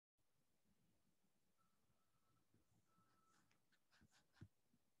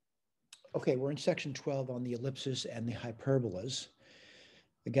Okay, we're in section 12 on the ellipses and the hyperbolas.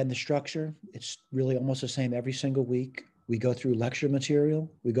 Again, the structure, it's really almost the same every single week. We go through lecture material,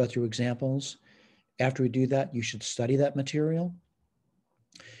 we go through examples. After we do that, you should study that material.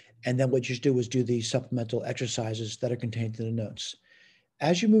 And then what you should do is do the supplemental exercises that are contained in the notes.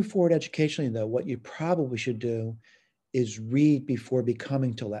 As you move forward educationally, though, what you probably should do is read before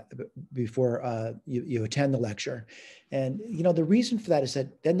becoming to before you attend the lecture. And the reason for that is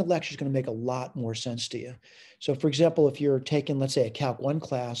that then the lecture is going to make a lot more sense to you. So for example, if you're taking, let's say, a Calc 1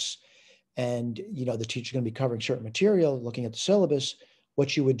 class, and the teacher's going to be covering certain material, looking at the syllabus,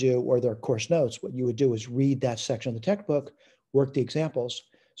 what you would do, or their course notes, what you would do is read that section of the textbook, work the examples.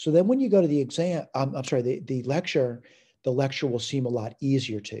 So then when you go to the exam, I'm sorry, the lecture will seem a lot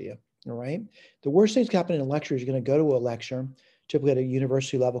easier to you. All right. The worst things happen in a lecture is you're going to go to a lecture, typically at a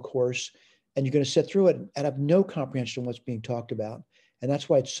university level course, and you're going to sit through it and have no comprehension of what's being talked about. And that's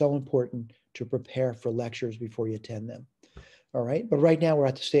why it's so important to prepare for lectures before you attend them. All right. But right now we're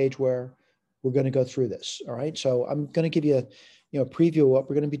at the stage where we're going to go through this. All right. So I'm going to give you a preview of what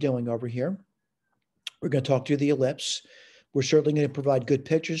we're going to be doing over here. We're going to talk through the ellipse. We're certainly going to provide good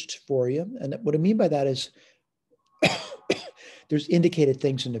pictures for you. And what I mean by that is there's indicated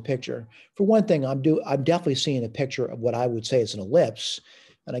things in the picture. For one thing, I'm definitely seeing a picture of what I would say is an ellipse.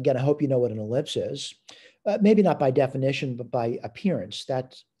 And again, I hope you know what an ellipse is. Maybe not by definition, but by appearance.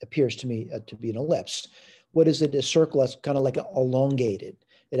 That appears to me to be an ellipse. What is it? A circle that's kind of like elongated.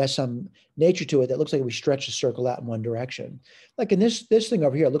 It has some nature to it that looks like we stretch the circle out in one direction. Like in this thing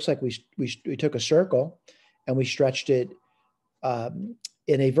over here, it looks like we took a circle and we stretched it in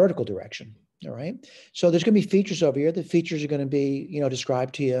a vertical direction. All right. So there's going to be features over here. The features are going to be,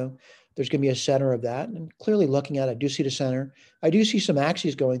 described to you. There's going to be a center of that. And clearly looking at it, I do see the center. I do see some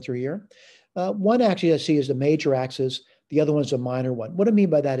axes going through here. One axis I see is the major axis. The other one is a minor one. What I mean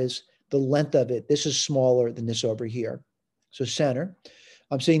by that is the length of it. This is smaller than this over here. So center.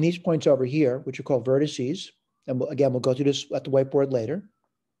 I'm seeing these points over here, which are called vertices. And we'll go through this at the whiteboard later.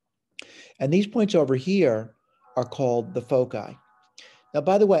 And these points over here are called the foci. Now,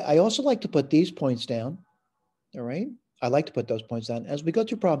 by the way, I also like to put these points down. All right. I like to put those points down. As we go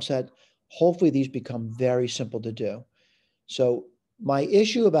through problem set, hopefully these become very simple to do. So my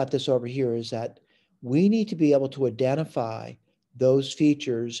issue about this over here is that we need to be able to identify those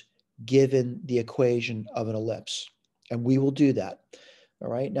features given the equation of an ellipse. And we will do that. All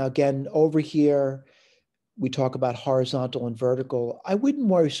right. Now, again, over here, we talk about horizontal and vertical. I wouldn't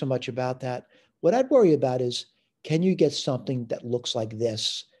worry so much about that. What I'd worry about is, can you get something that looks like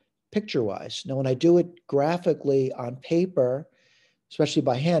this picture-wise? Now, when I do it graphically on paper, especially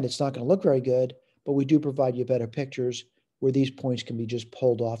by hand, it's not going to look very good, but we do provide you better pictures where these points can be just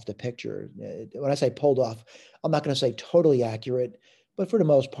pulled off the picture. When I say pulled off, I'm not going to say totally accurate, but for the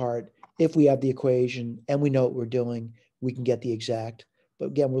most part, if we have the equation and we know what we're doing, we can get the exact. But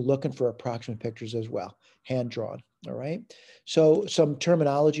again, we're looking for approximate pictures as well, hand drawn. All right. So some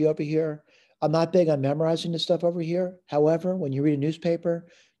terminology over here. I'm not big on memorizing this stuff over here. However, when you read a newspaper,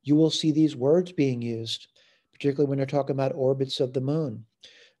 you will see these words being used, particularly when they're talking about orbits of the moon.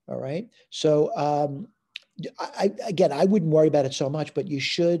 All right. So again, I wouldn't worry about it so much, but you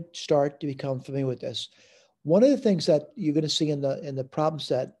should start to become familiar with this. One of the things that you're going to see in the problem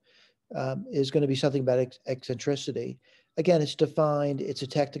set is going to be something about eccentricity. Again, it's defined. It's a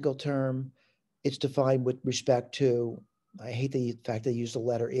technical term. It's defined with respect to, I hate the fact they use the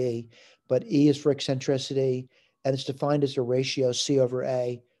letter E, but E is for eccentricity, and it's defined as a ratio C over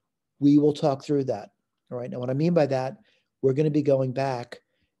A. We will talk through that. All right. Now, what I mean by that, we're going to be going back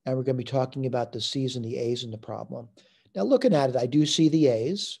and we're going to be talking about the C's and the A's in the problem. Now, looking at it, I do see the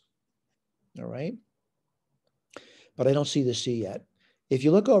A's. All right. But I don't see the C yet. If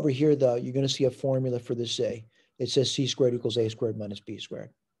you look over here, though, you're going to see a formula for the C. It says C squared equals A squared minus B squared.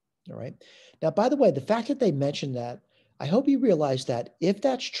 All right. Now, by the way, the fact that they mentioned that, I hope you realize that if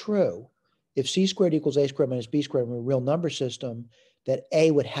that's true, if C squared equals A squared minus B squared in a real number system, that A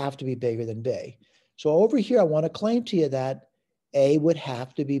would have to be bigger than B. So over here, I want to claim to you that A would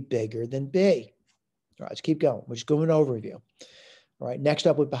have to be bigger than B. All right, let's keep going. We're just going an overview. All right, next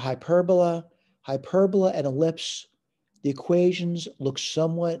up would be hyperbola. Hyperbola and ellipse, the equations look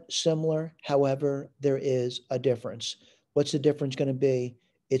somewhat similar. However, there is a difference. What's the difference going to be?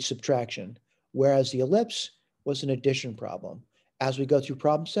 It's subtraction. Whereas the ellipse was an addition problem. As we go through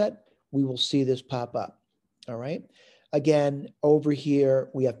problem set, we will see this pop up. All right. Again, over here,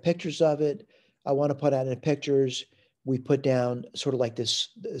 we have pictures of it. I want to put out in pictures. We put down sort of like this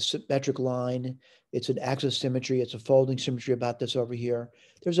symmetric line. It's an axis symmetry. It's a folding symmetry about this over here.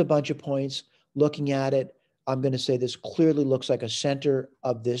 There's a bunch of points. Looking at it, I'm going to say this clearly looks like a center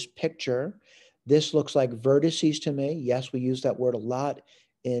of this picture. This looks like vertices to me. Yes, we use that word a lot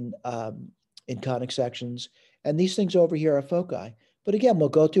in conic sections. And these things over here are foci. But again, we'll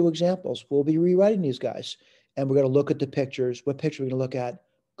go through examples. We'll be rewriting these guys. And we're going to look at the pictures. What picture are we going to look at?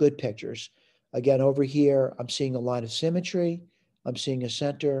 Good pictures. Again, over here, I'm seeing a line of symmetry. I'm seeing a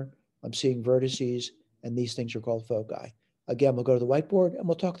center. I'm seeing vertices. And these things are called foci. Again, we'll go to the whiteboard and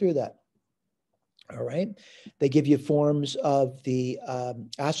we'll talk through that. All right. They give you forms of the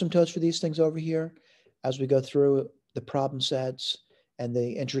asymptotes for these things over here. As we go through the problem sets and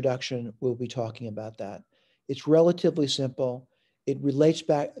the introduction, we'll be talking about that. It's relatively simple. It relates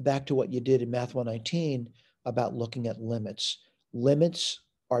back to what you did in Math 119 about looking at limits. Limits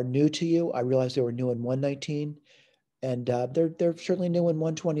are new to you. I realized they were new in 119, and they're certainly new in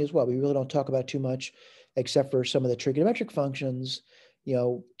 120 as well. We really don't talk about too much, except for some of the trigonometric functions,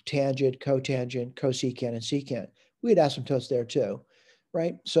 tangent, cotangent, cosecant, and secant. We had asymptotes there too,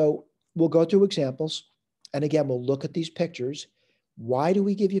 right? So we'll go through examples. And again, we'll look at these pictures. Why do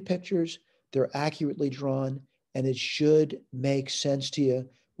we give you pictures? They're accurately drawn, and it should make sense to you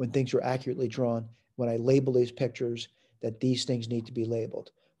when things are accurately drawn. When I label these pictures, that these things need to be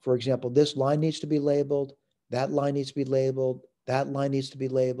labeled. For example, this line needs to be labeled, that line needs to be labeled, that line needs to be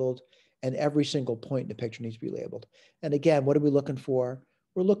labeled, and every single point in the picture needs to be labeled. And again, what are we looking for?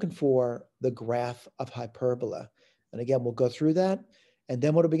 We're looking for the graph of hyperbola. And again, we'll go through that. And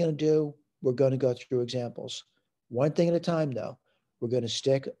then what are we going to do? We're going to go through examples. One thing at a time, though. We're going to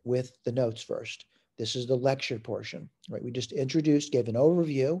stick with the notes first. This is the lecture portion, right? We just introduced, gave an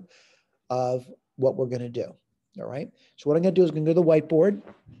overview of what we're going to do, all right? So what I'm going to do is I'm going to go to the whiteboard,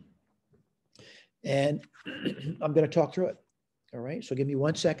 and I'm going to talk through it, all right? So give me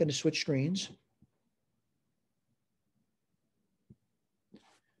 1 second to switch screens.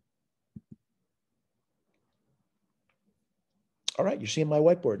 All right, you're seeing my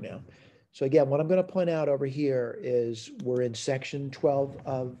whiteboard now. So again, what I'm going to point out over here is we're in section 12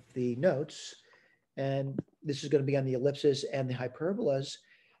 of the notes, and this is going to be on the ellipses and the hyperbolas.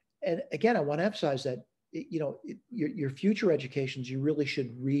 And again, I want to emphasize that, your future educations, you really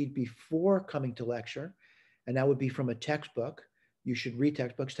should read before coming to lecture, and that would be from a textbook. You should read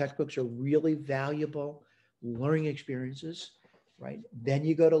textbooks. Textbooks are really valuable learning experiences, right? Then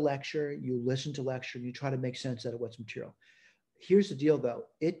you go to lecture, you listen to lecture, and you try to make sense out of what's material. Here's the deal, though.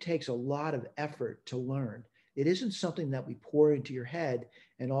 It takes a lot of effort to learn. It isn't something that we pour into your head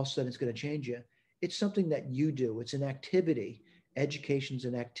and all of a sudden it's going to change you. It's something that you do. It's an activity. Education's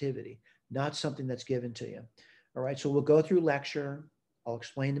an activity, not something that's given to you. All right, so we'll go through lecture. I'll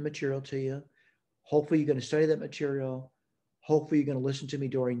explain the material to you. Hopefully you're going to study that material. Hopefully you're going to listen to me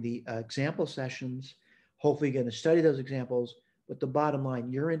during the example sessions. Hopefully you're going to study those examples. But the bottom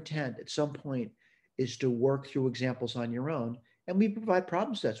line, your intent at some point is to work through examples on your own. And we provide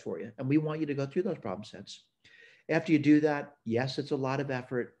problem sets for you. And we want you to go through those problem sets. After you do that, yes, it's a lot of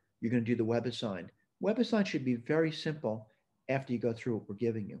effort. You're going to do the WebAssign. WebAssign should be very simple after you go through what we're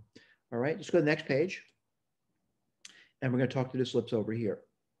giving you. All right, let's go to the next page. And we're going to talk through this ellipse over here.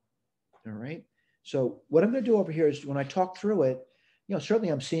 All right. So what I'm going to do over here is when I talk through it, certainly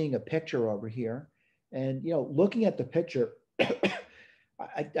I'm seeing a picture over here. And, looking at the picture,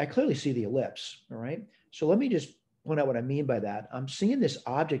 I clearly see the ellipse. All right. So let me just point out what I mean by that. I'm seeing this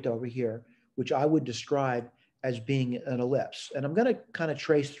object over here, which I would describe as being an ellipse. And I'm going to kind of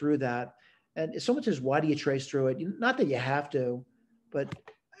trace through that. And if someone says, why do you trace through it? Not that you have to, but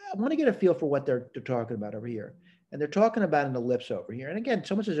I want to get a feel for what they're talking about over here. And they're talking about an ellipse over here. And again,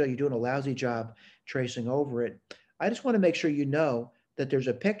 someone says, oh, you're doing a lousy job tracing over it. I just want to make sure you know that there's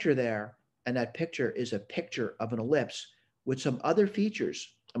a picture there, and that picture is a picture of an ellipse with some other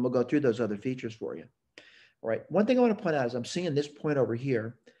features. And we'll go through those other features for you. All right. One thing I want to point out is I'm seeing this point over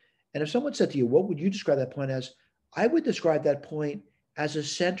here. And if someone said to you, what would you describe that point as? I would describe that point as a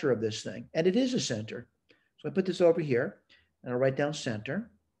center of this thing. And it is a center. So I put this over here and I'll write down center.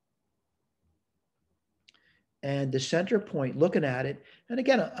 And the center point, looking at it. And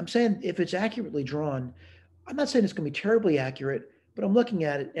again, I'm saying if it's accurately drawn, I'm not saying it's going to be terribly accurate, but I'm looking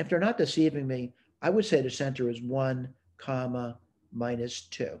at it. If they're not deceiving me, I would say the center is 1, comma, minus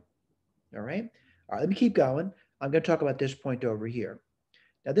 2. All right. All right, let me keep going. I'm going to talk about this point over here.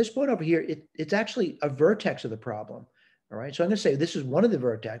 Now, this point over here, it's actually a vertex of the problem. All right, so I'm going to say this is one of the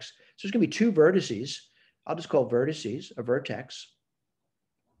vertex. So there's going to be 2 vertices. I'll just call vertices a vertex.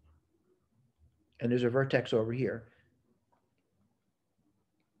 And there's a vertex over here.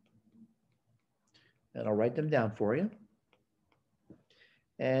 And I'll write them down for you.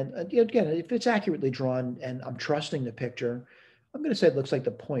 And again, if it's accurately drawn and I'm trusting the picture, I'm going to say it looks like the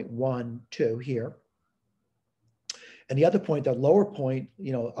point 1, 2 here. And the other point, that lower point,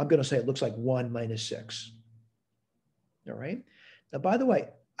 I'm going to say it looks like 1 minus 6. All right. Now, by the way,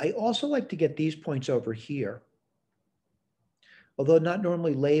 I also like to get these points over here. Although not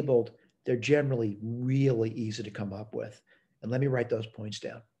normally labeled, they're generally really easy to come up with. And let me write those points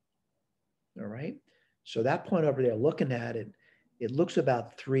down. All right. So that point over there, looking at it, it looks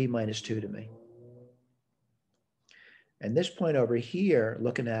about 3 minus 2 to me. And this point over here,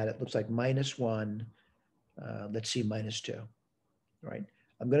 looking at it, looks like minus 1. Let's see, minus 2. All right.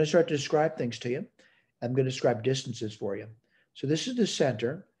 I'm going to start to describe things to you. I'm going to describe distances for you. So this is the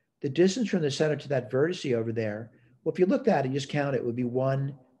center. The distance from the center to that vertice over there, well, if you looked at it, just count it, would be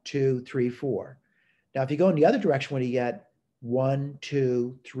 1, 2, 3, 4. Now, if you go in the other direction, what do you get? 1,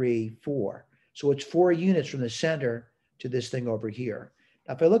 2, 3, 4. So it's 4 units from the center to this thing over here.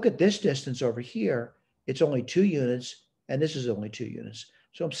 Now, if I look at this distance over here, it's only 2 units, and this is only 2 units.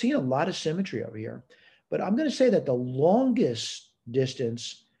 So I'm seeing a lot of symmetry over here. But I'm going to say that the longest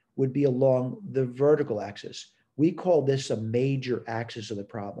distance would be along the vertical axis. We call this a major axis of the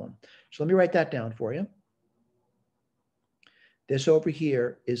problem. So let me write that down for you. This over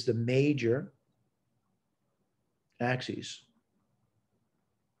here is the major axis.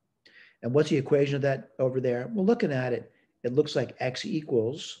 And what's the equation of that over there? Well, looking at it, it looks like x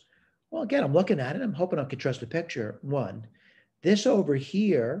equals, well, again, I'm looking at it. I'm hoping I can trust the picture. 1. This over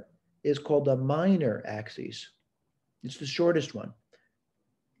here is called the minor axis. It's the shortest one.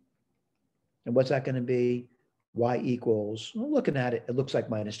 And what's that going to be? Y equals, well, looking at it, it looks like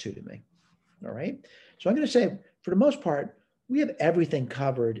minus 2 to me. All right. So I'm going to say, for the most part, we have everything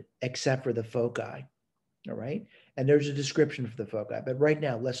covered except for the foci. All right. And there's a description for the foci. But right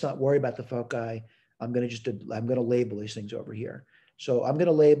now, let's not worry about the foci. I'm going to label these things over here. So I'm going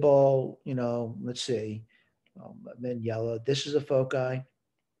to label, let's see, I'm in yellow. This is a foci.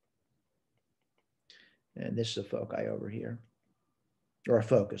 And this is a foci over here, or a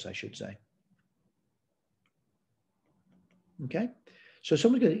focus, I should say. Okay. So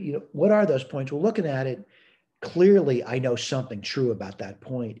someone's going to, what are those points? Well, looking at it, clearly I know something true about that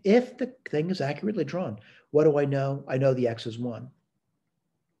point. If the thing is accurately drawn, what do I know? I know the x is 1.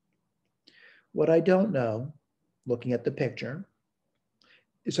 What I don't know, looking at the picture,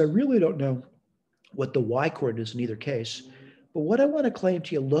 is I really don't know what the y coordinate is in either case. But what I want to claim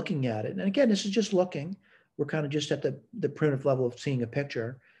to you looking at it, and again, this is just looking, we're kind of just at the primitive level of seeing a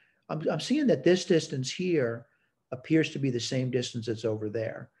picture. I'm seeing that this distance here appears to be the same distance that's over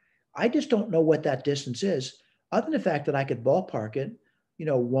there. I just don't know what that distance is, other than the fact that I could ballpark it,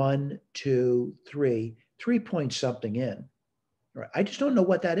 1, 2, 3 points something in. All right. I just don't know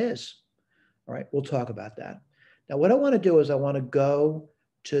what that is. All right, we'll talk about that. Now, what I want to do is I want to go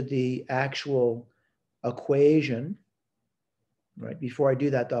to the actual equation. Right. Before I do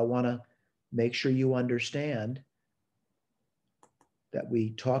that, though, I want to make sure you understand that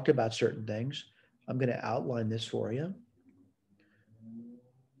we talked about certain things. I'm going to outline this for you.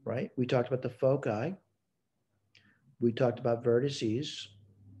 Right. We talked about the foci. We talked about vertices.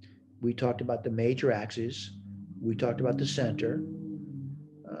 We talked about the major axes. We talked about the center.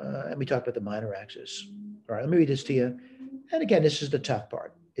 And we talked about the minor axis. All right, let me read this to you. And again, this is the tough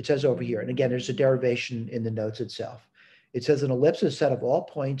part. It says over here, and again, there's a derivation in the notes itself. It says an ellipse is a set of all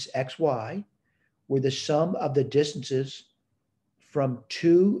points x, y, where the sum of the distances from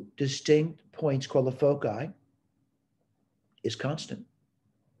 2 distinct points called the foci is constant.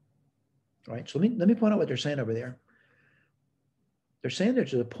 All right, so let me point out what they're saying over there. They're saying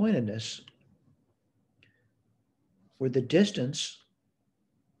there's a point in this where the distance,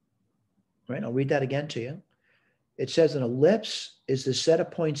 right, I'll read that again to you. It says an ellipse is the set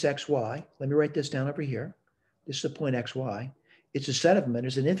of points x, y. Let me write this down over here. This is a point x, y. It's a set of them, and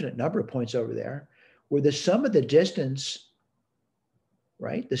there's an infinite number of points over there, where the sum of the distance,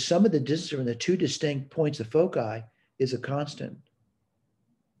 right, the sum of the distance from the 2 distinct points of foci is a constant.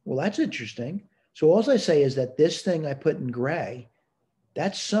 Well, that's interesting. So all I say is that this thing I put in gray,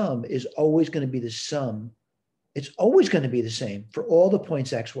 that sum is always going to be the sum. It's always going to be the same for all the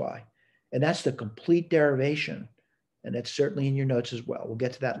points x, y. And that's the complete derivation. And that's certainly in your notes as well. We'll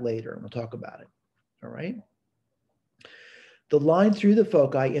get to that later and we'll talk about it. All right. The line through the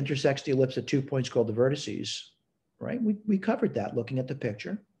foci intersects the ellipse at 2 points called the vertices. Right. We covered that looking at the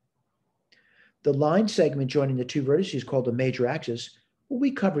picture. The line segment joining the 2 vertices called the major axis. Well,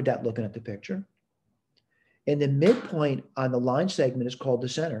 we covered that looking at the picture. And the midpoint on the line segment is called the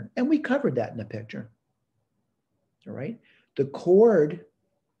center. And we covered that in the picture. All right. The chord,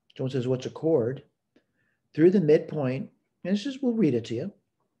 someone says, what's a chord? Through the midpoint, and this is, we'll read it to you.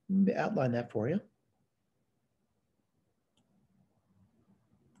 Let me outline that for you.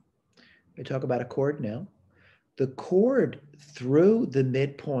 We talk about a chord now. The chord through the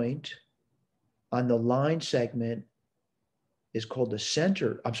midpoint on the line segment is called the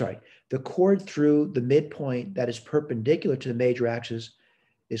center. I'm sorry, the chord through the midpoint that is perpendicular to the major axis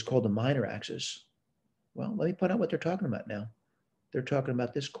is called the minor axis. Well, let me point out what they're talking about now. They're talking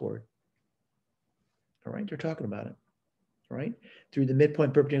about this chord. All right, they're talking about it. All right, through the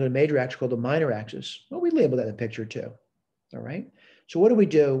midpoint perpendicular to the major axis called the minor axis. Well, we label that in the picture too. All right, so what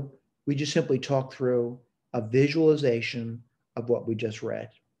do? We just simply talk through a visualization of what we just read.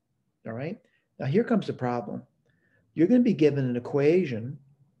 All right, now here comes the problem. You're going to be given an equation,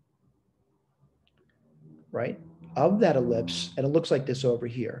 right, of that ellipse, and it looks like this over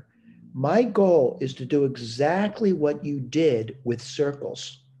here. My goal is to do exactly what you did with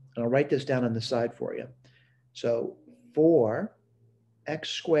circles. And I'll write this down on the side for you. So 4x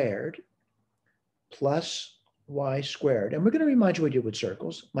squared plus y squared. And we're going to remind you what you did with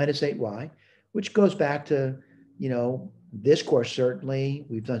circles, minus 8y, which goes back to, this course certainly.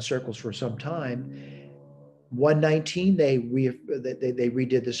 We've done circles for some time. 119, they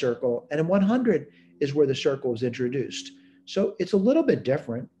redid the circle. And in 100 is where the circle was introduced. So it's a little bit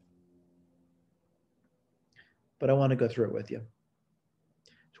different, but I want to go through it with you.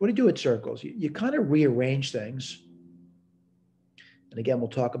 So what do you do with circles? You kind of rearrange things. And again, we'll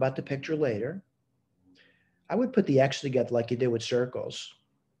talk about the picture later. I would put the x together like you did with circles.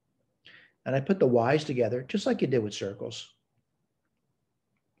 And I put the y's together just like you did with circles.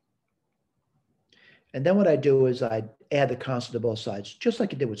 And then what I do is I add the constant to both sides, just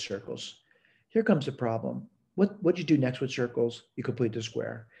like you did with circles. Here comes the problem. What'd you do next with circles? You complete the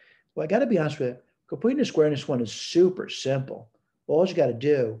square. Well, I got to be honest with you, completing the square in this one is super simple. All you got to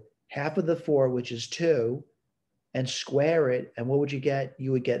do, half of the 4, which is 2, and square it, and what would you get?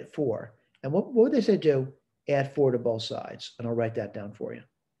 You would get 4. And what would they say do? Add 4 to both sides, and I'll write that down for you.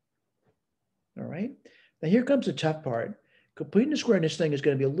 All right? Now here comes the tough part. Completing the square in this thing is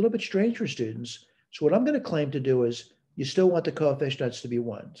going to be a little bit strange for students. So what I'm going to claim to do is you still want the coefficients to be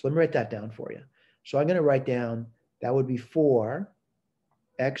 1. So let me write that down for you. So I'm going to write down, that would be 4x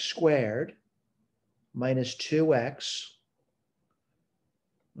squared minus 2x.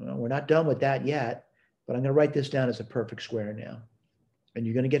 Well, we're not done with that yet, but I'm going to write this down as a perfect square now. And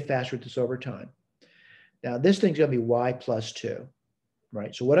you're going to get faster with this over time. Now, this thing's going to be y plus 2,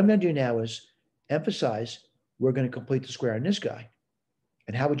 right? So what I'm going to do now is emphasize we're going to complete the square on this guy.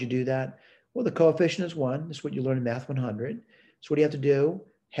 And how would you do that? Well, the coefficient is 1. This is what you learn in Math 100. So what do you have to do?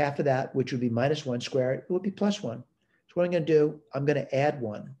 Half of that, which would be minus 1 squared, it would be plus 1. So what I'm going to do, I'm going to add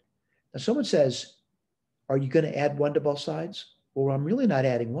 1. Now, someone says, are you going to add 1 to both sides? Well, I'm really not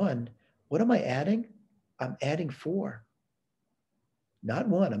adding 1. What am I adding? I'm adding 4. Not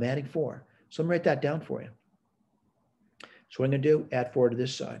 1, I'm adding 4. So I'm going to write that down for you. So what I'm going to do, add 4 to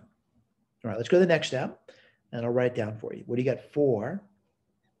this side. All right, let's go to the next step, and I'll write it down for you. What do you got? 4x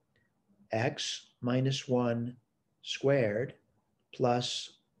minus 1 squared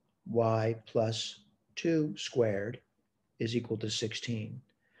plus y plus 2 squared is equal to 16.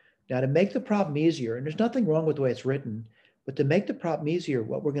 Now, to make the problem easier, and there's nothing wrong with the way it's written, but to make the problem easier,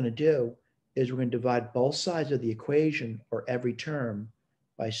 what we're going to do is we're going to divide both sides of the equation, or every term,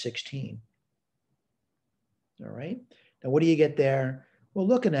 by 16. All right? Now, what do you get there? Well,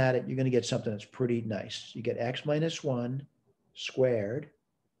 looking at it, you're going to get something that's pretty nice. You get x minus 1 squared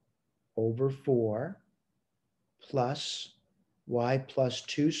over 4 plus y plus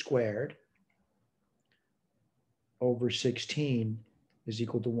 2 squared over 16 is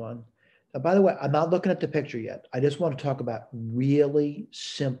equal to 1. Now, by the way, I'm not looking at the picture yet. I just want to talk about really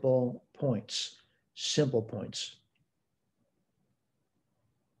simple points. Simple points.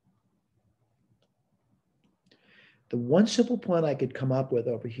 The one simple point I could come up with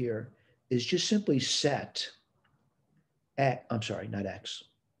over here is just simply set x, I'm sorry, not x,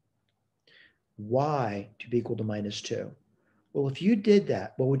 y to be equal to minus 2. Well, if you did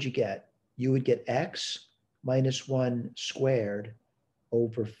that, what would you get? You would get x minus 1 squared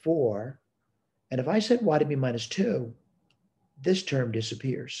over 4. And if I set y to be minus 2, this term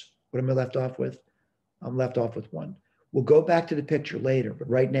disappears. What am I left off with? I'm left off with 1. We'll go back to the picture later, but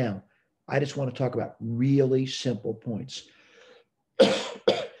right now, I just want to talk about really simple points.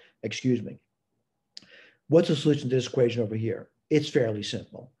 Excuse me. What's the solution to this equation over here? It's fairly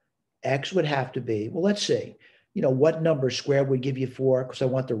simple. X would have to be, well, let's see, what number squared would give you 4? Because I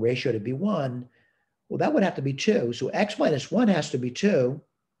want the ratio to be 1. Well, that would have to be 2. So x minus 1 has to be 2.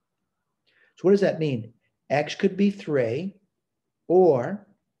 So what does that mean? X could be 3, or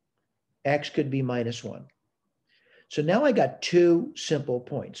x could be minus 1. So now I got 2 simple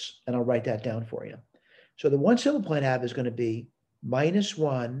points, and I'll write that down for you. So the one simple point I have is going to be minus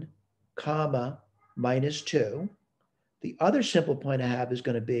 1, comma, minus 2. The other simple point I have is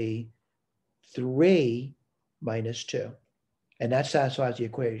going to be 3 minus 2. And that satisfies the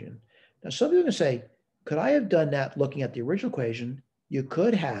equation. Now, some people are going to say, could I have done that looking at the original equation? You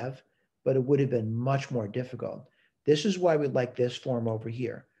could have, but it would have been much more difficult. This is why we like this form over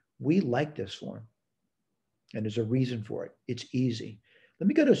here. We like this form. And there's a reason for it. It's easy. Let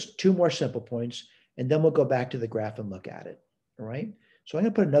me go to 2 more simple points, and then we'll go back to the graph and look at it. All right? So I'm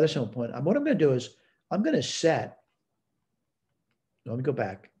going to put another simple point. What I'm going to do is I'm going to set, let me go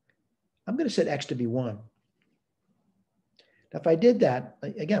back. I'm going to set x to be 1. Now, if I did that,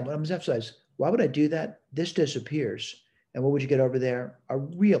 again, what I'm going to emphasize, why would I do that? This disappears. And what would you get over there? A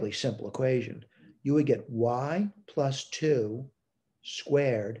really simple equation. You would get y plus 2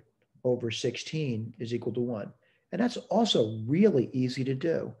 squared over 16 is equal to 1. And that's also really easy to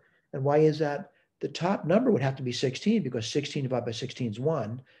do. And why is that? The top number would have to be 16 because 16 divided by 16 is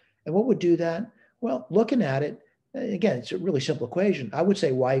 1. And what would do that? Well, looking at it, again, it's a really simple equation. I would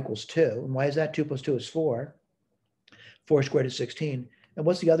say y equals 2. And why is that? 2 plus 2 is 4. 4 squared is 16. And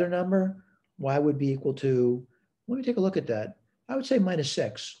what's the other number? Y would be equal to, let me take a look at that. I would say minus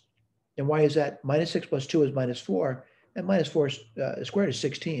 6. And why is that? Minus 6 plus 2 is minus 4. And minus 4 squared is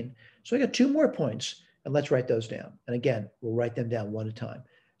 16. So I got 2 more points. And let's write those down. And again, we'll write them down one at a time.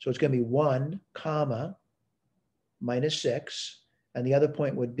 So it's going to be 1 comma minus 6. And the other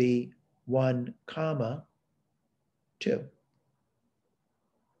point would be 1 comma 2.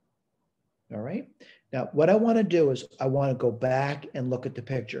 All right. Now, what I want to do is I want to go back and look at the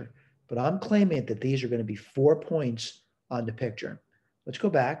picture, but I'm claiming that these are going to be 4 points on the picture. Let's go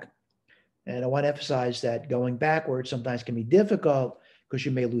back. And I want to emphasize that going backwards sometimes can be difficult because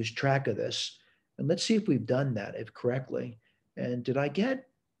you may lose track of this. And let's see if we've done that correctly. And did I get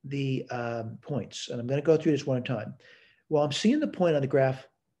the points? And I'm going to go through this one at a time. Well, I'm seeing the point on the graph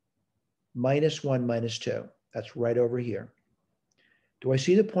minus 1, minus 2. That's right over here. Do I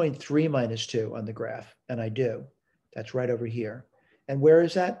see the point 3 minus 2 on the graph? And I do. That's right over here. And where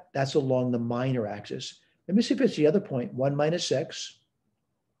is that? That's along the minor axis. Let me see if it's the other point, 1 minus 6.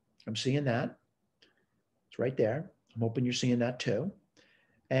 I'm seeing that. It's right there. I'm hoping you're seeing that too.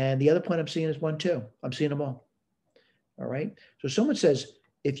 And the other point I'm seeing is 1, 2. I'm seeing them all. All right. So someone says,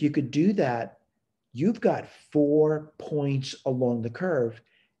 if you could do that, you've got 4 points along the curve.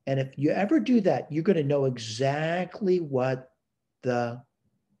 And if you ever do that, you're going to know exactly what the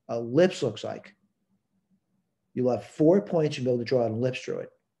ellipse looks like. You'll have 4 points and be able to draw an ellipse through it.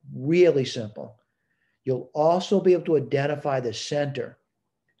 Really simple. You'll also be able to identify the center.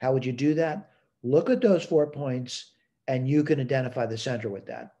 How would you do that? Look at those 4 points and you can identify the center with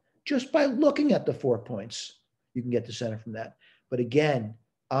that. Just by looking at the 4 points, you can get the center from that. But again,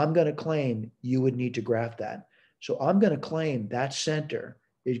 I'm going to claim you would need to graph that. So I'm going to claim that center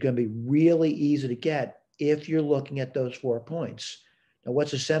is going to be really easy to get if you're looking at those 4 points. Now,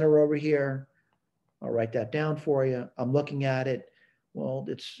 what's the center over here? I'll write that down for you. I'm looking at it. Well,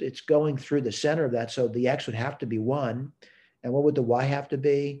 it's going through the center of that. So the x would have to be 1. And what would the y have to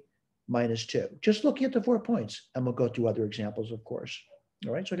be? Minus 2. Just looking at the 4 points. And we'll go through other examples, of course.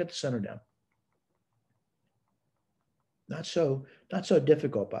 All right, so I got the center down. Not so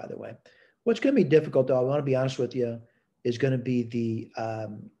difficult, by the way. What's going to be difficult, though, I want to be honest with you, is going to be the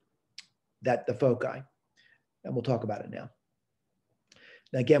foci. And we'll talk about it now.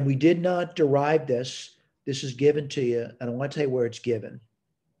 Now, again, we did not derive this. This is given to you, and I want to tell you where it's given.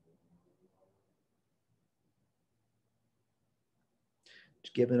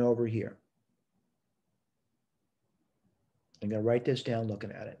 It's given over here. I'm going to write this down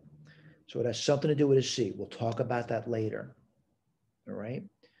looking at it. So it has something to do with a c. We'll talk about that later. All right.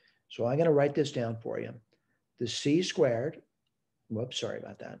 So I'm going to write this down for you. The c squared, whoops, sorry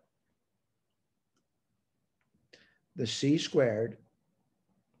about that. The c squared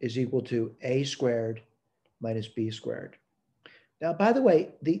is equal to a squared minus b squared. Now, by the way,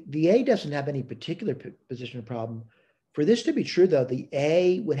 the a doesn't have any particular position problem. For this to be true, though, the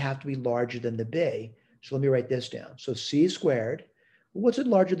a would have to be larger than the b. So let me write this down. So c squared, what's it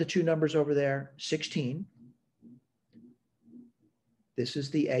larger, the 2 numbers over there? 16. This is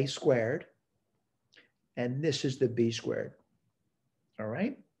the a squared. And this is the b squared. All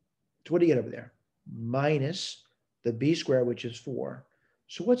right? So what do you get over there? Minus the b squared, which is 4.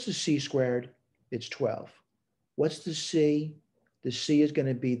 So what's the c squared? It's 12. What's the c? The c is going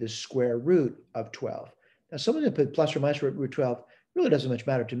to be the square root of 12. Now, someone that put plus or minus root 12 really doesn't much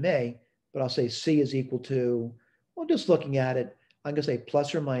matter to me, but I'll say c is equal to, well, just looking at it, I'm going to say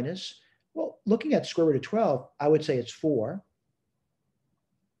plus or minus. Well, looking at square root of 12, I would say it's 4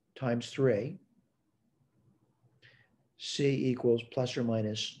 times 3. C equals plus or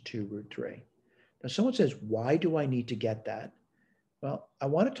minus 2 root 3. Now, someone says, why do I need to get that? Well, I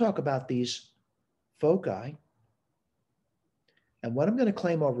want to talk about these foci. And what I'm going to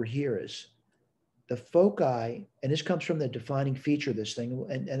claim over here is the foci, and this comes from the defining feature of this thing,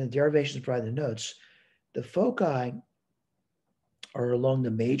 and the derivations provided in the notes. The foci are along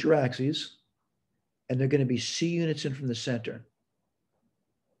the major axes, and they're going to be C units in from the center.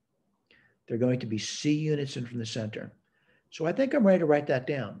 They're going to be C units in from the center. So I think I'm ready to write that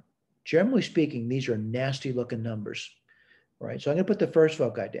down. Generally speaking, these are nasty looking numbers, right? So I'm going to put the first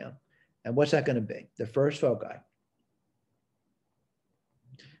foci down. And what's that going to be? The first foci.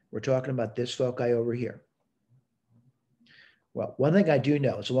 We're talking about this foci over here. Well, one thing I do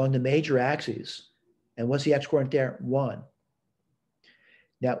know is along the major axes, and what's the x-coordinate there? 1.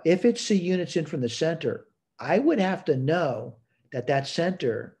 Now, if it's C units in from the center, I would have to know that that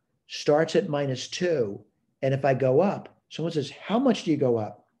center starts at -2. And if I go up, someone says, how much do you go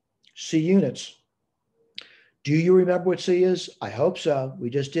up? C units. Do you remember what C is? I hope so. We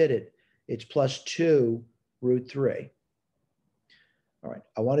just did it. It's +2 root 3. All right,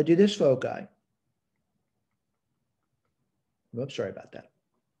 I want to do this foci. Oops, sorry about that.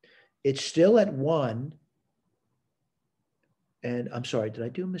 It's still at 1. And I'm sorry, did I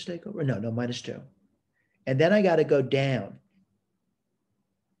do a mistake over? No, -2. And then I got to go down.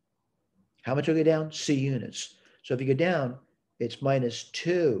 How much will go down? C units. So if you go down, it's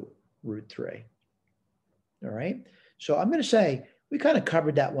 -2 root 3. All right. So I'm going to say we kind of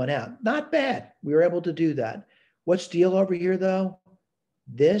covered that one out. Not bad. We were able to do that. What's the deal over here, though?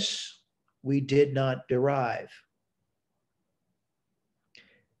 This we did not derive.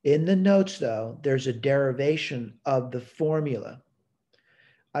 In the notes, though, there's a derivation of the formula.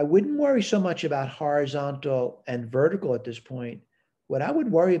 I wouldn't worry so much about horizontal and vertical at this point. What I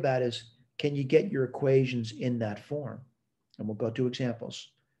would worry about is, can you get your equations in that form? And we'll go through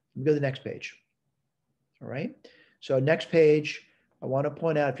examples. Let me go to the next page. All right. So next page, I want to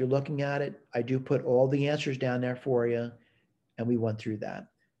point out, if you're looking at it, I do put all the answers down there for you. And we went through that.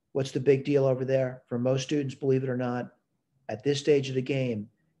 What's the big deal over there? For most students, believe it or not, at this stage of the game,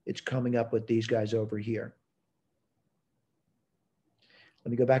 it's coming up with these guys over here.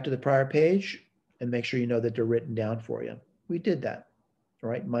 Let me go back to the prior page and make sure you know that they're written down for you. We did that. All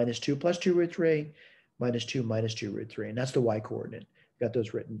right. -2 + 2 root 3, -2 -2 root 3. And that's the y coordinate. Got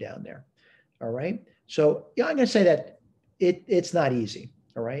those written down there. All right. So yeah, I'm going to say that it's not easy.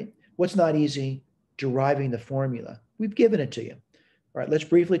 All right. What's not easy? Deriving the formula. We've given it to you. All right. Let's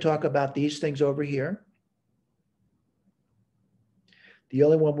briefly talk about these things over here. The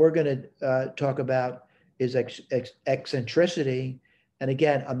only one we're going to talk about is eccentricity. And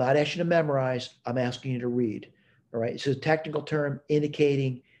again, I'm not asking you to memorize. I'm asking you to read. All right. It's a technical term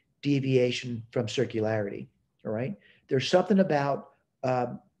indicating deviation from circularity. All right. There's something about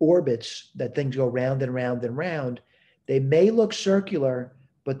orbits that things go round and round and round. They may look circular,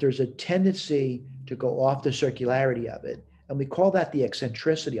 but there's a tendency to go off the circularity of it. And we call that the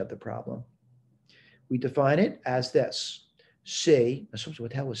eccentricity of the problem. We define it as this. C,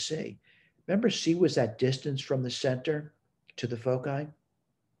 what the hell was C? Remember C was that distance from the center to the foci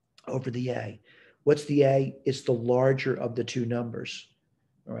over the A. What's the A? It's the larger of the two numbers.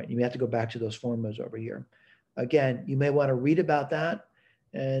 All right, you may have to go back to those formulas over here. Again, you may want to read about that.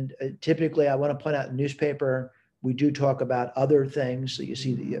 And typically I want to point out in newspaper, we do talk about other things. So you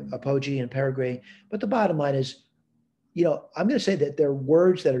see the apogee and perigee, but the bottom line is, I'm going to say that there are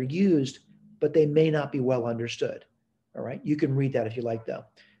words that are used, but they may not be well understood. All right. You can read that if you like, though.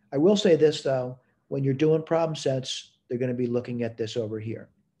 I will say this, though, when you're doing problem sets, they're going to be looking at this over here.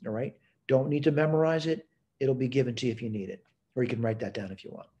 All right. Don't need to memorize it. It'll be given to you if you need it, or you can write that down if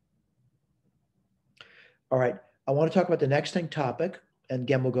you want. All right. I want to talk about the next topic. And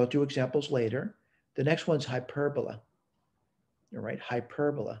again, we'll go through examples later. The next one's hyperbola. All right.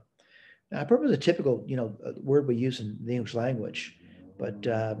 Hyperbola. Now, hyperbola is a typical, word we use in the English language, but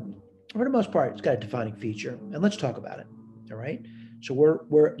for the most part, it's got a defining feature. And let's talk about it. All right. So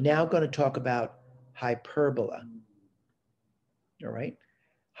we're now going to talk about hyperbola. All right.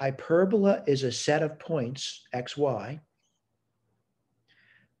 Hyperbola is a set of points, x, y,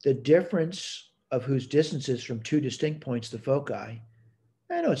 the difference of whose distances from two distinct points, the foci,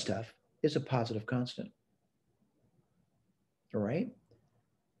 I know it's tough, is a positive constant. All right.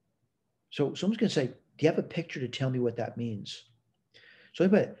 So someone's going to say, do you have a picture to tell me what that means? So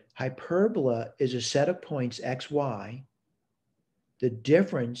hyperbola is a set of points, x, y. The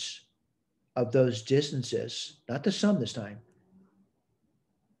difference of those distances, not the sum this time,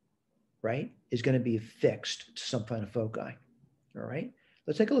 right, is going to be fixed to some kind of foci. All right.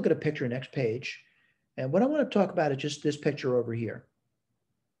 Let's take a look at a picture next page. And what I want to talk about is just this picture over here.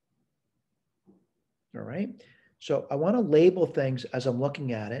 all right? So I want to label things as I'm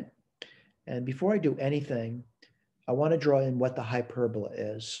looking at it. And before I do anything, I want to draw in what the hyperbola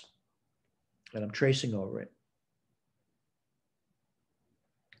is. And I'm tracing over it.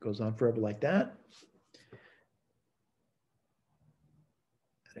 It goes on forever like that.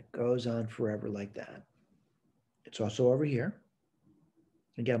 And it goes on forever like that. It's also over here.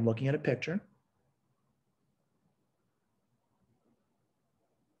 Again, I'm looking at a picture.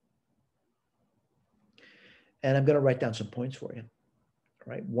 And I'm going to write down some points for you.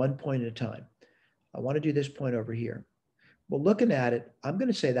 All right, one point at a time. I want to do this point over here. Well, looking at it, I'm going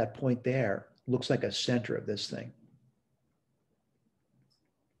to say that point there looks like a center of this thing.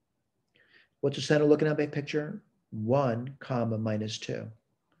 What's the center looking at my picture? 1, comma, minus 2.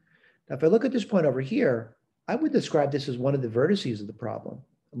 Now, if I look at this point over here, I would describe this as one of the vertices of the problem.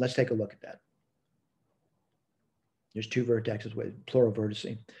 And let's take a look at that. There's 2 vertexes with plural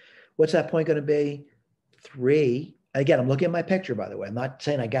vertice. What's that point going to be? 3. Again, I'm looking at my picture, by the way. I'm not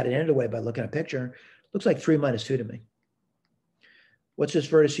saying I got it anyway by looking at a picture. Looks like 3 minus 2 to me. What's this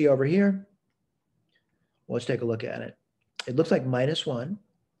vertice over here? Well, let's take a look at it. It looks like minus 1,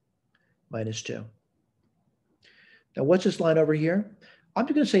 minus 2. Now, what's this line over here? I'm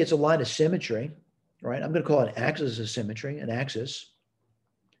just going to say it's a line of symmetry, right? I'm going to call it an axis of symmetry, an axis.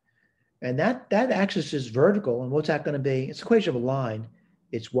 And that axis is vertical. And what's that going to be? It's the equation of a line.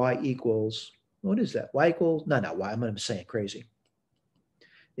 It's y equals, what is that? Y equals, no, not y. I'm going to say it crazy.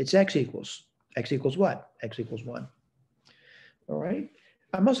 It's x equals what? X equals 1. All right.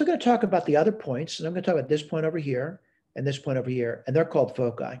 I'm also going to talk about the other points. And I'm going to talk about this point over here and this point over here. And they're called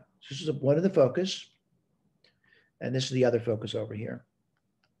foci. So this is one of the focus. And this is the other focus over here.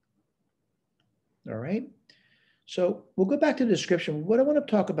 All right. So we'll go back to the description. What I want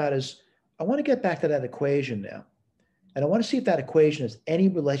to talk about is I want to get back to that equation now. And I want to see if that equation has any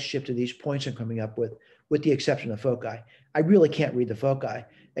relationship to these points I'm coming up with the exception of foci. I really can't read the foci,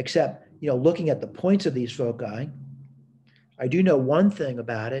 except, looking at the points of these foci. I do know one thing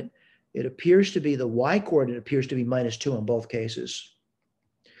about it. It appears to be the y coordinate appears to be minus 2 in both cases.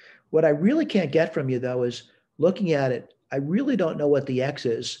 What I really can't get from you, though, is looking at it, I really don't know what the x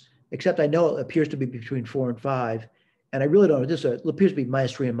is, except I know it appears to be between 4 and 5. And I really don't know this. It appears to be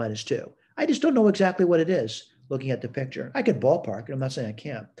minus 3 and minus 2. I just don't know exactly what it is looking at the picture. I could ballpark it. I'm not saying I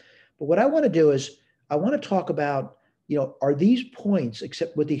can't. But what I want to do is I want to talk about, are these points,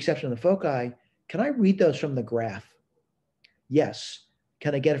 except with the exception of the foci, can I read those from the graph? Yes.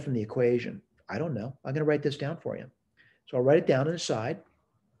 Can I get it from the equation? I don't know. I'm going to write this down for you. So I'll write it down on the side.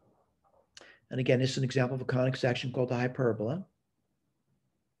 And again, this is an example of a conic section called the hyperbola.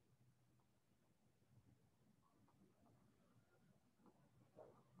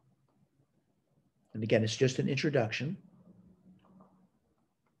 And again, it's just an introduction.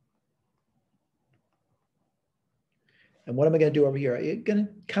 And what am I going to do over here? I'm going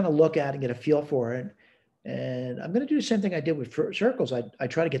to kind of look at it and get a feel for it. And I'm going to do the same thing I did with circles. I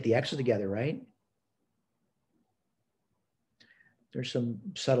try to get the x's together, right? There's some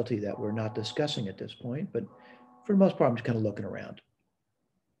subtlety that we're not discussing at this point, but for the most part, I'm just kind of looking around.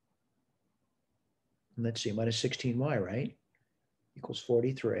 And let's see, minus 16y, right? Equals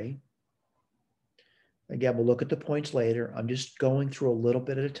 43. Again, we'll look at the points later. I'm just going through a little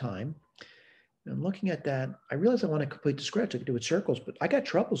bit at a time. And looking at that, I realize I want to complete the square. I could do it circles, but I got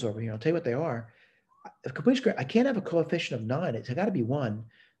troubles over here. I'll tell you what they are. A complete square, I can't have a coefficient of 9. It's got to be 1.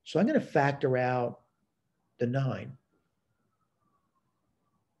 So I'm going to factor out the 9.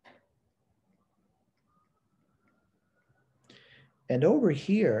 And over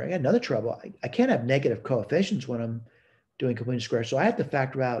here, I got another trouble. I can't have negative coefficients when I'm doing complete square. So I have to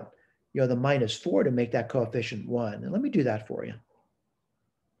factor out, the minus 4 to make that coefficient 1. And let me do that for you.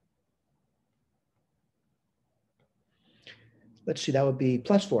 Let's see, that would be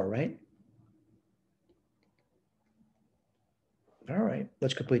plus 4, right? All right,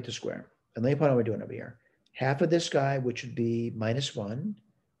 let's complete the square. And let me put on what we're doing over here. Half of this guy, which would be minus 1,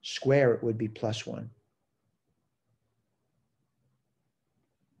 square it would be plus 1.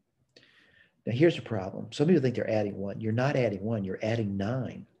 Now here's the problem. Some people think they're adding 1. You're not adding 1, you're adding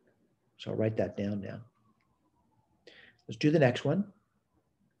 9. So I'll write that down now. Let's do the next one.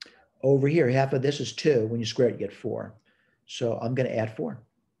 Over here, half of this is 2. When you square it, you get 4. So I'm going to add 4.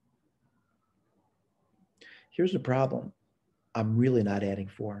 Here's the problem. I'm really not adding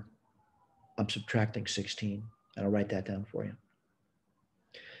 4. I'm subtracting 16. And I'll write that down for you.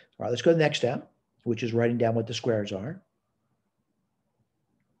 All right, let's go to the next step, which is writing down what the squares are.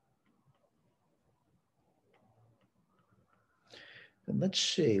 And let's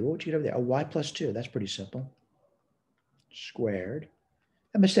see, what would you get over there? Oh, y plus 2. That's pretty simple. Squared.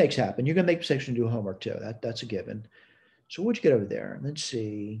 And mistakes happen. You're going to make mistakes when you do homework too. That's a given. So what'd you get over there? Let's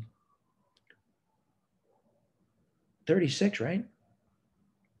see. 36, right?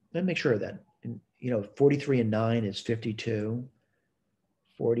 Let me make sure of that. And, 43 and 9 is 52.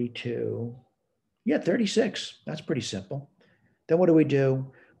 42. Yeah, 36. That's pretty simple. Then what do we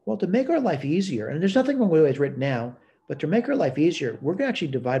do? Well, to make our life easier, and there's nothing wrong with the way it's written now, but to make our life easier, we're going to actually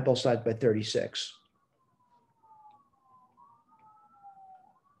divide both sides by 36.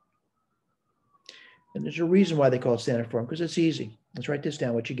 And there's a reason why they call it standard form, because it's easy. Let's write this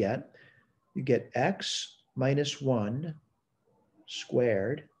down, what you get. You get x minus 1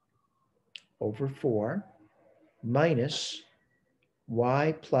 squared over 4 minus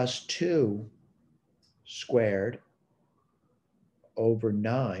y plus 2 squared over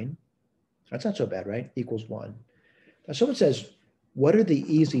 9. That's not so bad, right? Equals 1. Now, someone says, what are the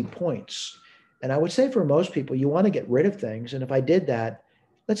easy points? And I would say for most people, you want to get rid of things. And if I did that,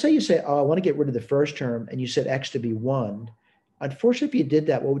 let's say you say, oh, I want to get rid of the first term, and you set x to be 1. Unfortunately, if you did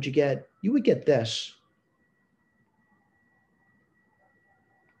that, what would you get? You would get this.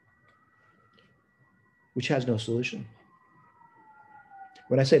 Which has no solution.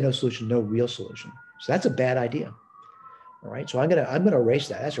 When I say no solution, no real solution. So that's a bad idea. All right, so I'm gonna erase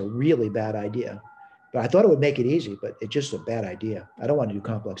that. That's a really bad idea. But I thought it would make it easy, but it's just a bad idea. I don't want to do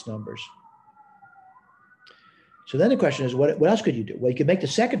complex numbers. So then the question is, what else could you do? Well, you could make the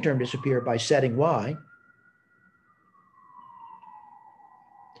second term disappear by setting y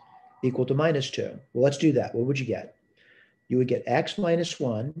equal to minus 2. Well, let's do that. What would you get? You would get x minus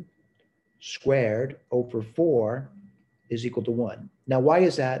 1 squared over 4 is equal to 1. Now, why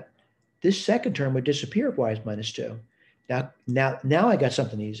is that? This second term would disappear if y is minus 2. Now I got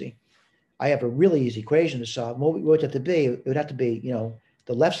something easy. I have a really easy equation to solve. What would it have to be? It would have to be,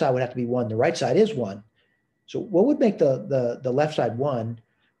 the left side would have to be 1. The right side is 1. So what would make the left side 1?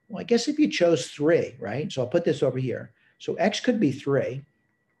 Well, I guess if you chose 3, right? So I'll put this over here. So x could be 3.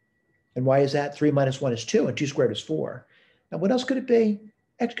 And why is that? 3 minus 1 is 2, and 2 squared is 4. Now, what else could it be?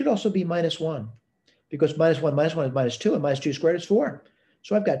 X could also be minus 1, because minus 1 is minus 2, and minus 2 squared is 4.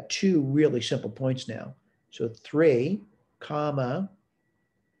 So I've got two really simple points now. So 3, comma,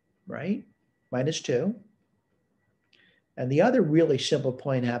 right, minus 2. And the other really simple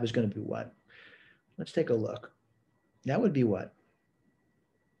point I have is going to be what? Let's take a look. That would be what?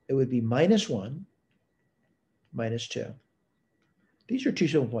 It would be minus 1, minus 2. These are two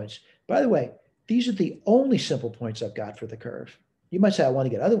simple points. By the way, these are the only simple points I've got for the curve. You might say, I want to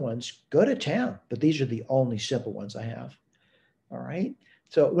get other ones. Go to town. But these are the only simple ones I have. All right.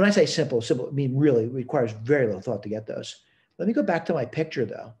 So when I say simple, I mean really it requires very little thought to get those. Let me go back to my picture,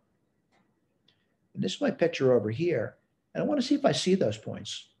 though. And this is my picture over here. And I want to see if I see those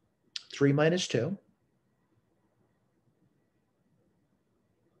points. 3 minus 2.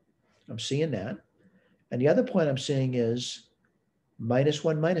 I'm seeing that. And the other point I'm seeing is minus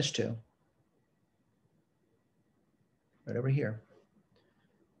 1, minus 2. Right over here.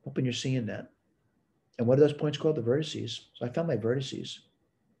 Hoping you're seeing that. And what are those points called? The vertices. So I found my vertices.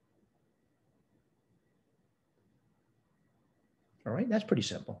 All right, that's pretty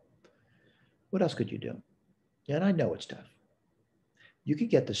simple. What else could you do? And I know it's tough. You could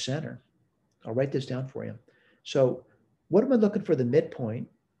get the center. I'll write this down for you. So what am I looking for the midpoint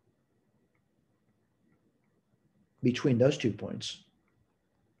between those 2 points?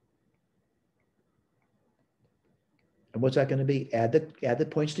 And what's that going to be? Add the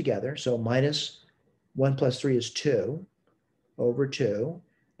points together. So minus 1 plus 3 is 2 over 2.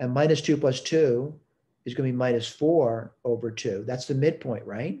 And minus 2 plus 2 is going to be minus 4 over 2. That's the midpoint,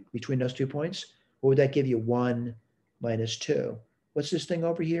 right? Between those 2 points. What would that give you? 1 minus 2. What's this thing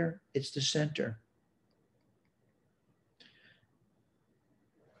over here? It's the center.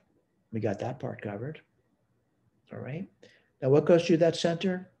 We got that part covered. All right. Now what goes through that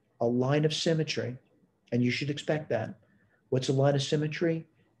center? A line of symmetry. And you should expect that. What's a line of symmetry?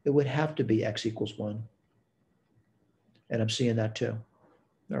 It would have to be x equals 1. And I'm seeing that too.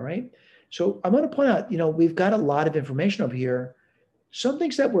 All right. So I'm going to point out, we've got a lot of information over here. Some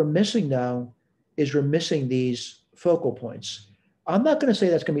things that we're missing now is we're missing these focal points. I'm not going to say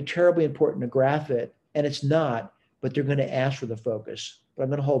that's going to be terribly important to graph it, and it's not, but they're going to ask for the focus. But I'm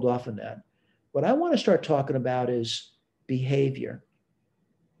going to hold off on that. What I want to start talking about is behavior.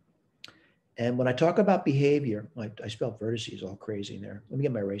 And when I talk about behavior, I spelled vertices all crazy in there. Let me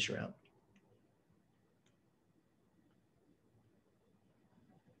get my eraser out.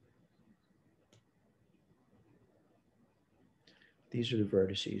 These are the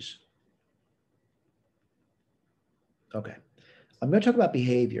vertices. Okay. I'm going to talk about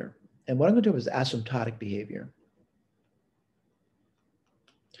behavior. And what I'm going to do is asymptotic behavior.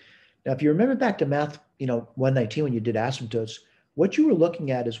 Now, if you remember back to math, 119 when you did asymptotes, what you were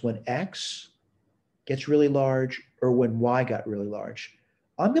looking at is when x gets really large or when y got really large.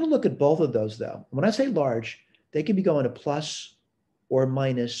 I'm going to look at both of those though. When I say large, they can be going to plus or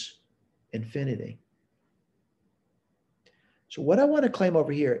minus infinity. So what I want to claim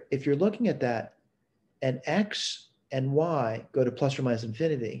over here, if you're looking at that and x and y go to plus or minus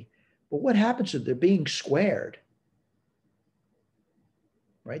infinity, well, what happens if they're being squared?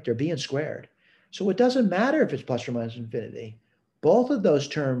 Right? They're being squared. So it doesn't matter if it's plus or minus infinity. Both of those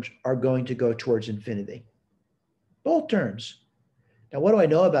terms are going to go towards infinity. Both terms. Now, what do I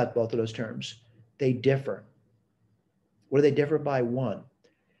know about both of those terms? They differ. What do they differ by? One.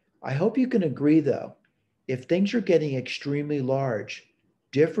 I hope you can agree, though, if things are getting extremely large,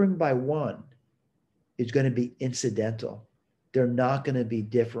 differing by one is going to be incidental. They're not going to be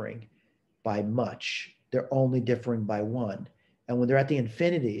differing by much. They're only differing by one. And when they're at the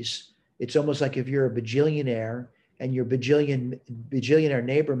infinities, it's almost like if you're a bajillionaire and your bajillionaire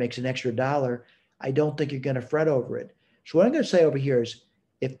neighbor makes an extra dollar, I don't think you're going to fret over it. So what I'm going to say over here is,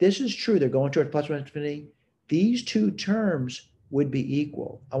 if this is true, they're going towards plus or minus infinity, these two terms would be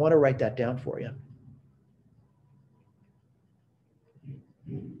equal. I want to write that down for you.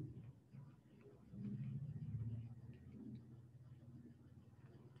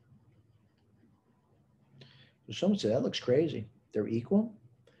 So someone said, that looks crazy. They're equal?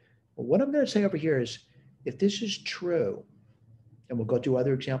 Well, what I'm going to say over here is, if this is true, and we'll go through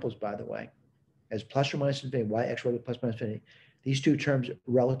other examples, by the way, as plus or minus infinity, y, x, y, plus or minus infinity, these two terms are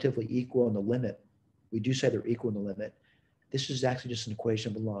relatively equal in the limit. We do say they're equal in the limit. This is actually just an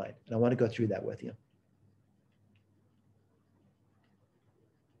equation of a line, and I want to go through that with you.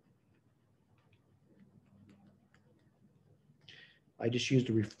 I just used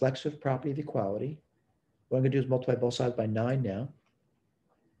the reflexive property of equality. What I'm going to do is multiply both sides by 9 now.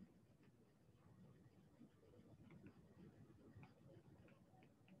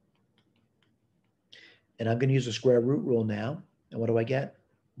 And I'm going to use the square root rule now. And what do I get?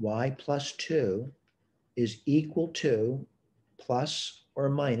 Y plus 2 is equal to plus or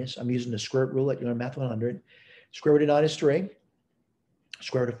minus. I'm using the square root rule that you learned in Math 100. Square root of 9 is 3.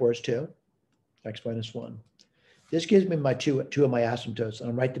 Square root of 4 is 2. X minus 1. This gives me my two of my asymptotes, and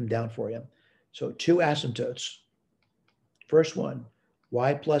I'll write them down for you. So 2 asymptotes. First one,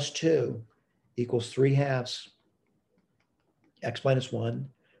 y plus 2 equals 3 halves, x minus 1.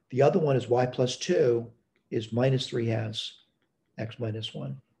 The other one is y plus 2 is minus 3 halves, x minus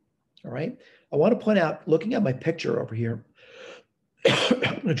 1. All right. I want to point out, looking at my picture over here, I'm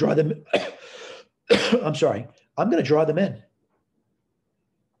going to draw them. I'm sorry. I'm going to draw them in.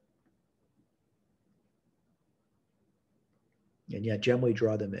 And yeah, generally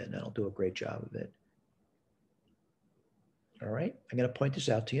draw them in. I'll do a great job of it. All right. I'm going to point this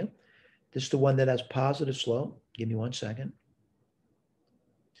out to you. This is the one that has positive slope. Give me 1 second.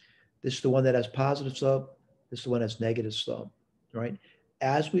 This is the one that has positive slope. This is the one that has negative slope. All right.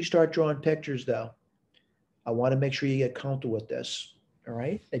 As we start drawing pictures, though, I want to make sure you get comfortable with this. All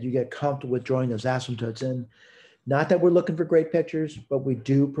right. That you get comfortable with drawing those asymptotes in. Not that we're looking for great pictures, but we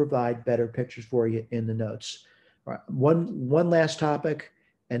do provide better pictures for you in the notes. All right. One last topic,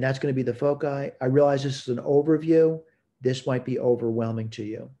 and that's going to be the foci. I realize this is an overview. This might be overwhelming to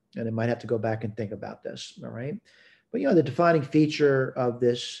you, and it might have to go back and think about this. All right. But, the defining feature of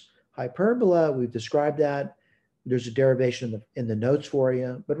this hyperbola, we've described that. There's a derivation in the notes for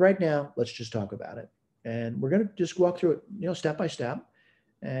you. But right now, let's just talk about it. And we're going to just walk through it, step by step.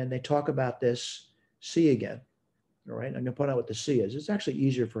 And they talk about this C again. All right. I'm going to point out what the C is. It's actually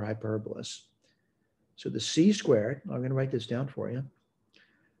easier for hyperbolas. So the C squared, I'm going to write this down for you.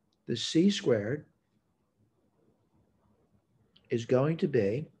 The C squared is going to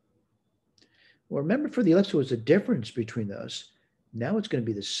be, well, remember for the ellipse, there was a difference between those. Now it's going to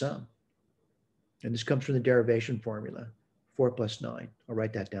be the sum. And this comes from the derivation formula, 4 plus 9. I'll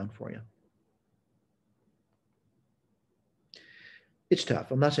write that down for you. It's tough.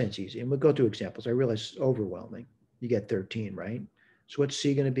 I'm not saying it's easy. And we'll go through examples. I realize it's overwhelming. You get 13, right? So what's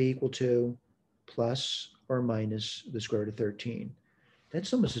C going to be equal to? Plus or minus the square root of 13. Then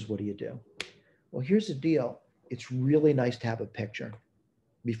someone says, what do you do? Well, here's the deal. It's really nice to have a picture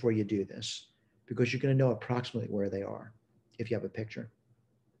before you do this, because you're going to know approximately where they are if you have a picture.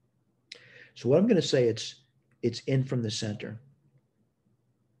 So what I'm going to say, it's in from the center.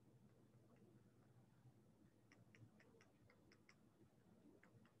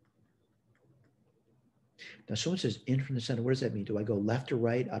 Now someone says in from the center. What does that mean? Do I go left or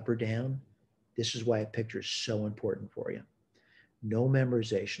right, up or down? This is why a picture is so important for you. No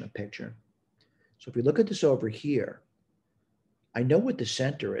memorization of picture. So if we look at this over here, I know what the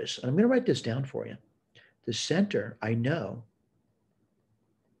center is. And I'm going to write this down for you. The center, I know,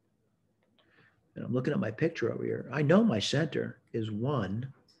 and I'm looking at my picture over here. I know my center is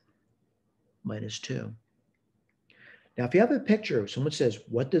 1 minus 2. Now, if you have a picture, someone says,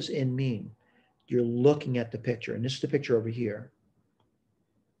 what does in mean? You're looking at the picture, and this is the picture over here.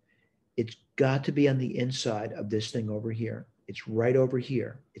 It's got to be on the inside of this thing over here. It's right over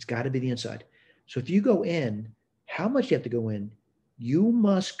here. It's got to be the inside. So if you go in, how much do you have to go in? You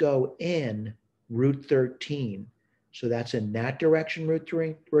must go in root 13. So that's in that direction, root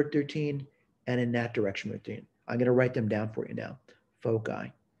 13, and in that direction, root 13. I'm going to write them down for you now.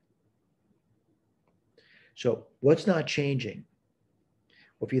 Foci. So what's not changing?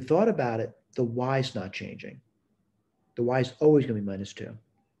 Well, if you thought about it, the y is not changing. The y is always going to be minus 2.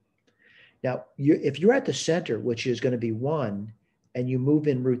 Now, if you're at the center, which is going to be 1, and you move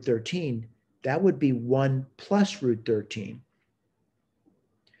in root 13, that would be 1 plus root 13.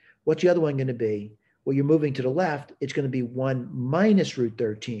 What's the other one going to be? Well, you're moving to the left, it's going to be 1 minus root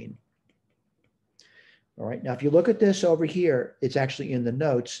 13. All right, now if you look at this over here, it's actually in the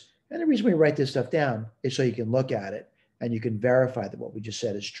notes. And the reason we write this stuff down is so you can look at it and you can verify that what we just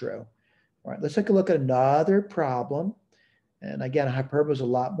said is true. All right, let's take a look at another problem. And again, hyperbola is a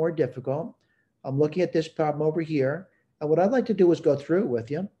lot more difficult. I'm looking at this problem over here. And what I'd like to do is go through it with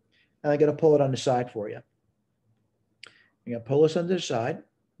you. And I'm going to pull it on the side for you. I'm going to pull this on the side.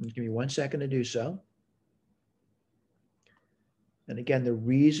 Give me 1 second to do so. And again, the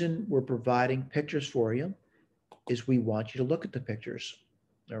reason we're providing pictures for you is we want you to look at the pictures.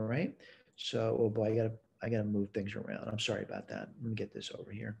 All right. So, oh boy, I gotta move things around. I'm sorry about that. Let me get this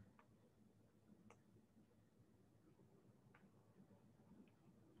over here.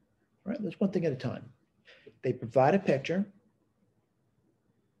 All right, let's one thing at a time. They provide a picture.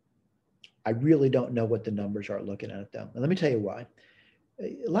 I really don't know what the numbers are looking at it though. And let me tell you why.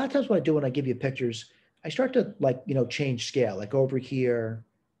 A lot of times what I do when I give you pictures, I start to change scale. Like over here,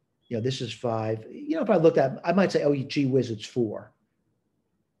 this is 5. If I looked at, I might say, oh, gee whiz, it's 4.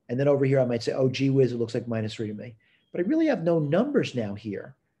 And then over here, I might say, oh, gee whiz, it looks like minus 3 to me. But I really have no numbers now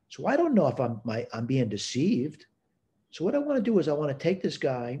here. So I don't know if I'm being deceived. So what I want to do is I want to take this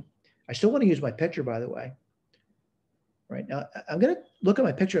guy. I still want to use my picture, by the way. Right now, I'm going to look at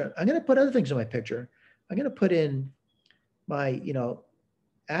my picture. I'm going to put other things in my picture. I'm going to put in my,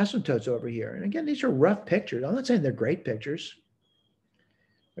 asymptotes over here. And again, these are rough pictures. I'm not saying they're great pictures.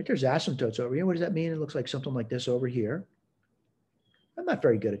 Right, there's asymptotes over here. What does that mean? It looks like something like this over here. I'm not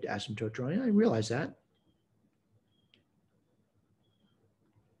very good at asymptote drawing. I realize that.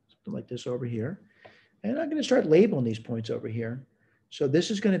 Something like this over here. And I'm going to start labeling these points over here. So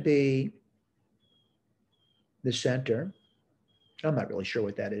this is going to be the center. I'm not really sure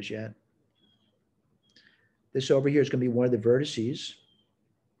what that is yet. This over here is going to be one of the vertices.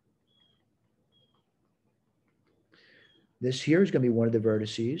 This here is going to be one of the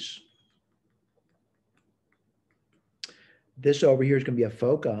vertices. This over here is going to be a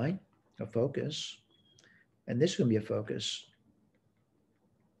foci, a focus. And this is going to be a focus.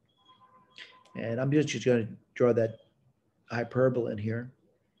 And I'm just going to draw that hyperbola in here.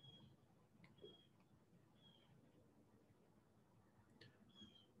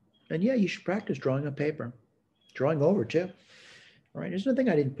 And yeah, you should practice drawing on paper, drawing over too. All right, there's another thing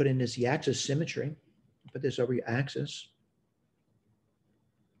I didn't put in is the axis symmetry. Put this over your axis.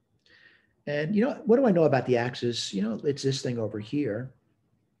 And what do I know about the axis? It's this thing over here.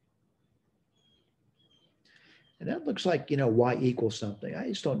 And that looks like, y equals something. I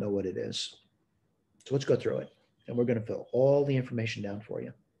just don't know what it is. So let's go through it. And we're going to fill all the information down for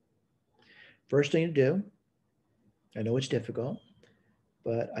you. First thing to do, I know it's difficult,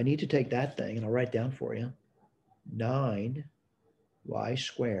 but I need to take that thing and I'll write down for you. 9y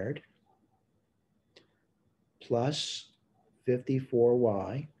squared plus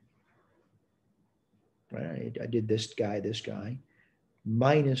 54y. Right, I did this guy,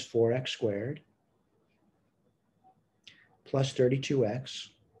 minus 4x squared plus 32x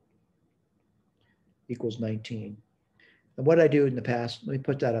equals 19. And what did I do in the past? Let me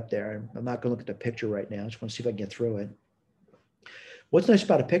put that up there. I'm not going to look at the picture right now. I just want to see if I can get through it. What's nice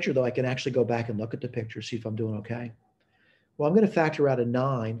about a picture, though, I can actually go back and look at the picture, see if I'm doing okay. Well, I'm going to factor out a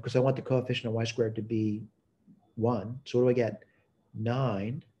 9 because I want the coefficient of y squared to be 1. So what do I get?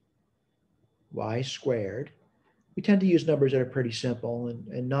 9y squared. We tend to use numbers that are pretty simple.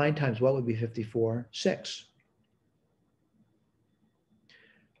 And 9 times what would be 54? 6.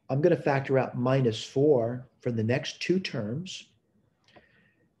 I'm going to factor out minus 4 from the next 2 terms.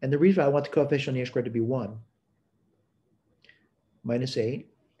 And the reason I want the coefficient of the x squared to be 1. Minus 8.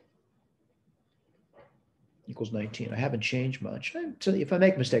 equals 19. I haven't changed much. So if I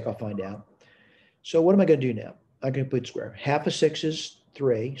make a mistake, I'll find out. So what am I going to do now? I'm going to put square. Half of 6 is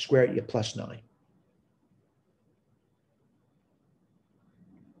 3. Square it, you get plus 9.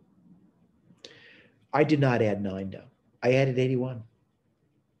 I did not add 9, though. I added 81.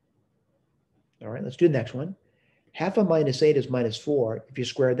 All right, let's do the next one. Half of minus 8 is minus 4. If you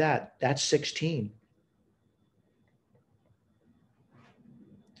square that, that's 16.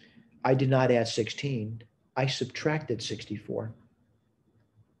 I did not add 16. I subtracted 64.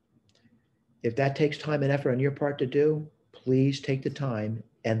 If that takes time and effort on your part to do, please take the time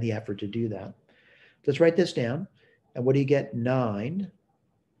and the effort to do that. Let's write this down. And what do you get? 9y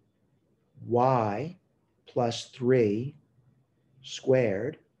plus 3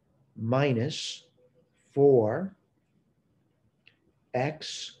 squared minus 4x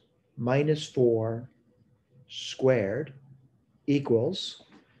minus 4 squared equals,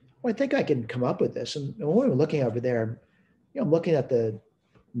 well, I think I can come up with this. And when we're looking over there, I'm looking at the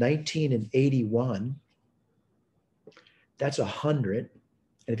 19 and 81. That's 100.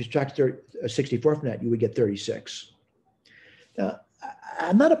 And if you subtract 64 from that, you would get 36. Now,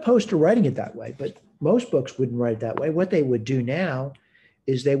 I'm not opposed to writing it that way, but most books wouldn't write it that way. What they would do now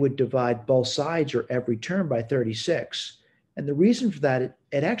is they would divide both sides or every term by 36. And the reason for that,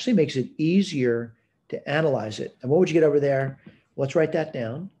 it actually makes it easier to analyze it. And what would you get over there? Let's write that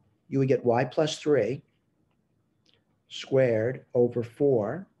down. You would get y plus 3 squared over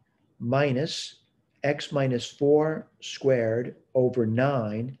 4 minus x minus 4 squared over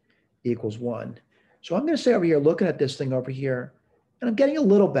 9 equals 1. So I'm going to say over here, looking at this thing over here, and I'm getting a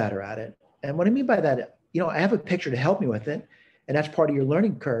little better at it. And what I mean by that, I have a picture to help me with it, and that's part of your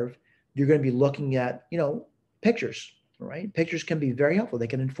learning curve. You're going to be looking at, pictures, right? Pictures can be very helpful. They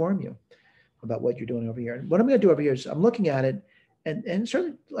can inform you about what you're doing over here. And what I'm going to do over here is I'm looking at it, and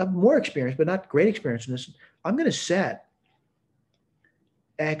certainly I have more experience, but not great experience in this. I'm going to set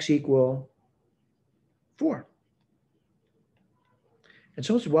x equal 4. And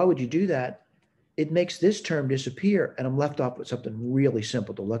so why would you do that? It makes this term disappear, and I'm left off with something really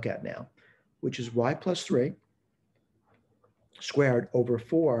simple to look at now, which is y plus 3 squared over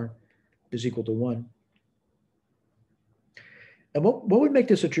 4 is equal to 1. And what would make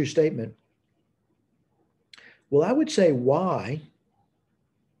this a true statement? Well, I would say y,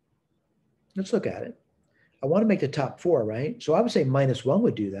 let's look at it. I want to make the top 4, right? So I would say minus 1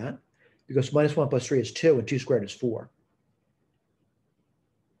 would do that, because minus 1 plus 3 is 2, and 2 squared is 4.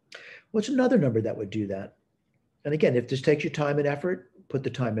 What's another number that would do that? And again, if this takes you time and effort, put the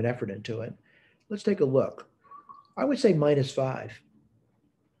time and effort into it. Let's take a look. I would say minus 5.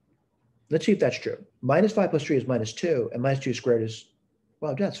 Let's see if that's true. Minus 5 plus 3 is minus 2, and minus 2 squared is,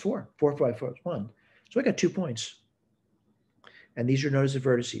 well, that's 4. 4, 5, 4 is 1. So I got 2 points. And these are known as the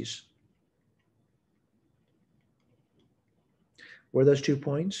vertices. What are those 2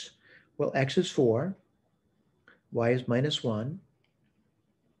 points? Well, x is 4, y is minus 1,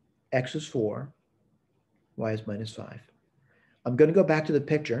 x is 4, y is minus 5. I'm going to go back to the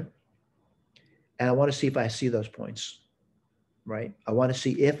picture, and I want to see if I see those points, right? I want to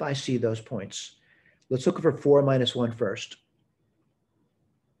see if I see those points. Let's look for 4 minus 1 first.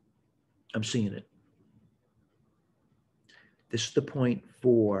 I'm seeing it. This is the point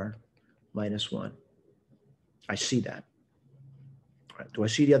 4 minus 1. I see that. All right, do I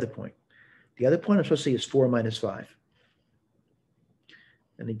see the other point? The other point I'm supposed to see is 4 minus 5.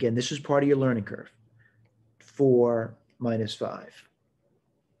 And again, this is part of your learning curve. 4 minus 5.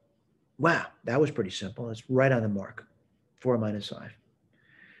 Wow, that was pretty simple. It's right on the mark. 4 minus 5.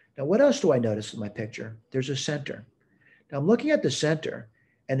 Now, what else do I notice in my picture? There's a center. Now, I'm looking at the center,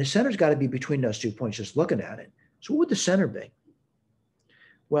 and the center's got to be between those 2 points, just looking at it. So what would the center be?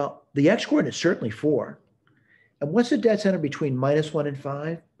 Well, the x-coordinate is certainly 4. And what's the dead center between minus 1 and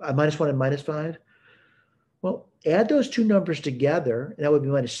 5? Minus 1 and minus 5? Well, add those two numbers together, and that would be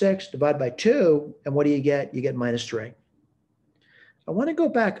minus 6, divide by 2, and what do you get? You get minus 3. I want to go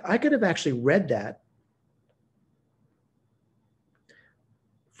back. I could have actually read that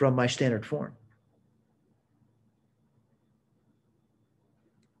from my standard form.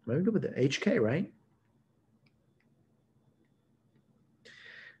 Let me go with the HK, right?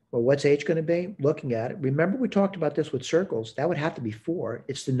 Well, what's H going to be? Looking at it. Remember we talked about this with circles. That would have to be 4.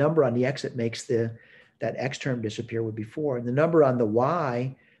 It's the number on the X that makes that X term disappear would be 4. And the number on the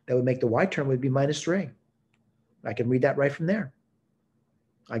Y that would make the Y term would be minus 3. I can read that right from there.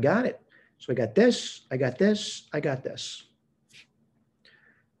 I got it. So I got this, I got this, I got this.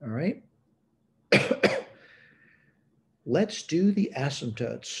 All right. Let's do the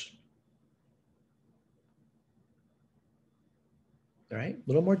asymptotes. All right, a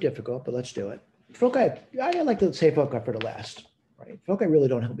little more difficult, but let's do it. Foci, I like to say foci for the last, right? Foci really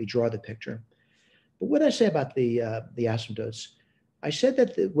don't help me draw the picture. But what did I say about the asymptotes? I said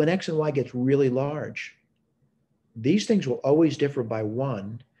that when x and y gets really large, these things will always differ by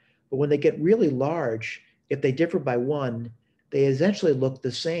 1. But when they get really large, if they differ by 1, they essentially look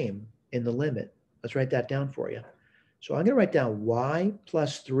the same in the limit. Let's write that down for you. So I'm going to write down y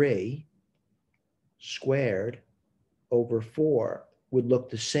plus 3 squared over 4 would look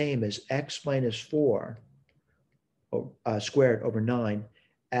the same as x minus 4 squared over 9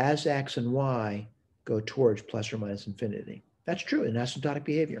 as x and y go towards plus or minus infinity. That's true in asymptotic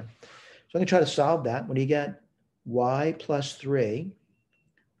behavior. So I'm going to try to solve that. When you get y plus 3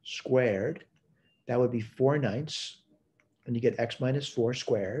 squared, that would be 4/9, and you get x minus 4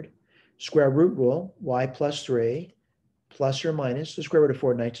 squared. Square root rule, y plus 3 plus or minus, the square root of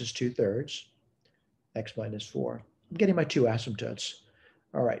 4/9 is 2/3, x minus 4. I'm getting my two asymptotes.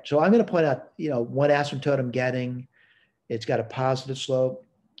 All right, so I'm going to point out, one asymptote I'm getting, it's got a positive slope.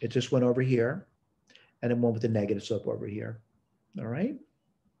 It's this one over here, and then one with a negative slope over here. All right.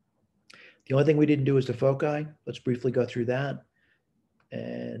 The only thing we didn't do is the foci. Let's briefly go through that.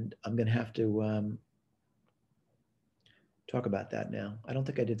 And I'm going to have to talk about that now. I don't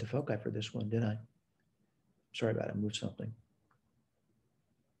think I did the foci for this one, did I? Sorry about it. I moved something.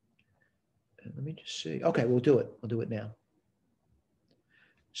 And let me just see. Okay, we'll do it. We'll do it now.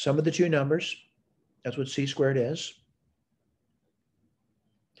 Sum of the two numbers. That's what c squared is.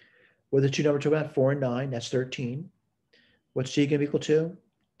 What are the two numbers about? 4 and 9. That's 13. What's c going to be equal to?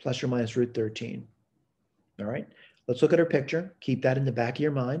 Plus or minus root 13. All right. Let's look at our picture. Keep that in the back of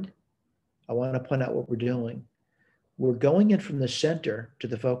your mind. I want to point out what we're doing. We're going in from the center to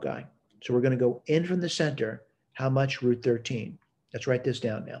the foci. So we're going to go in from the center. How much? Root 13. Let's write this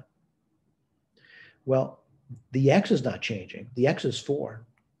down now. Well, the x is not changing. The x is 4.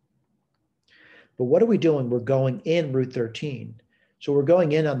 But what are we doing? We're going in root 13. So we're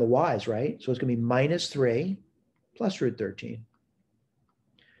going in on the y's, right? So it's going to be minus 3 plus root 13.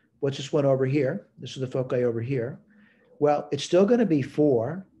 What's this one over here? This is the foci over here. Well, it's still going to be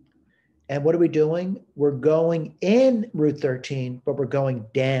 4. And what are we doing? We're going in root 13, but we're going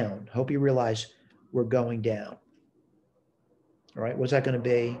down. Hope you realize we're going down. All right, what's that going to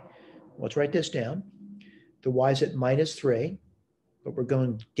be? Let's write this down. The y is at minus 3, but we're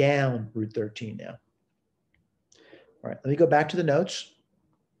going down root 13 now. All right, let me go back to the notes.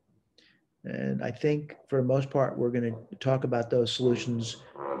 And I think for the most part, we're going to talk about those solutions.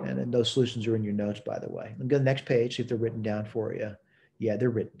 And then those solutions are in your notes, by the way. Let me go to the next page, see if they're written down for you. Yeah,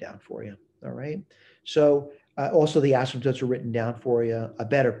 they're written down for you. All right. So also the asymptotes are written down for you. A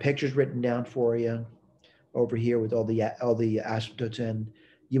better picture is written down for you over here with all the asymptotes in.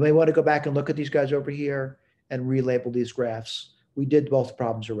 You may want to go back and look at these guys over here and relabel these graphs. We did both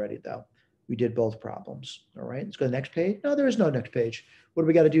problems already, though. We did both problems. All right. Let's go to the next page. No, there is no next page. What do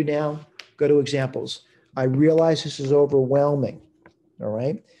we got to do now? Go to examples. I realize this is overwhelming. All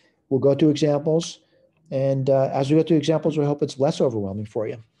right. We'll go to examples. And as we go through examples, we hope it's less overwhelming for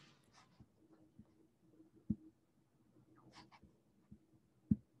you.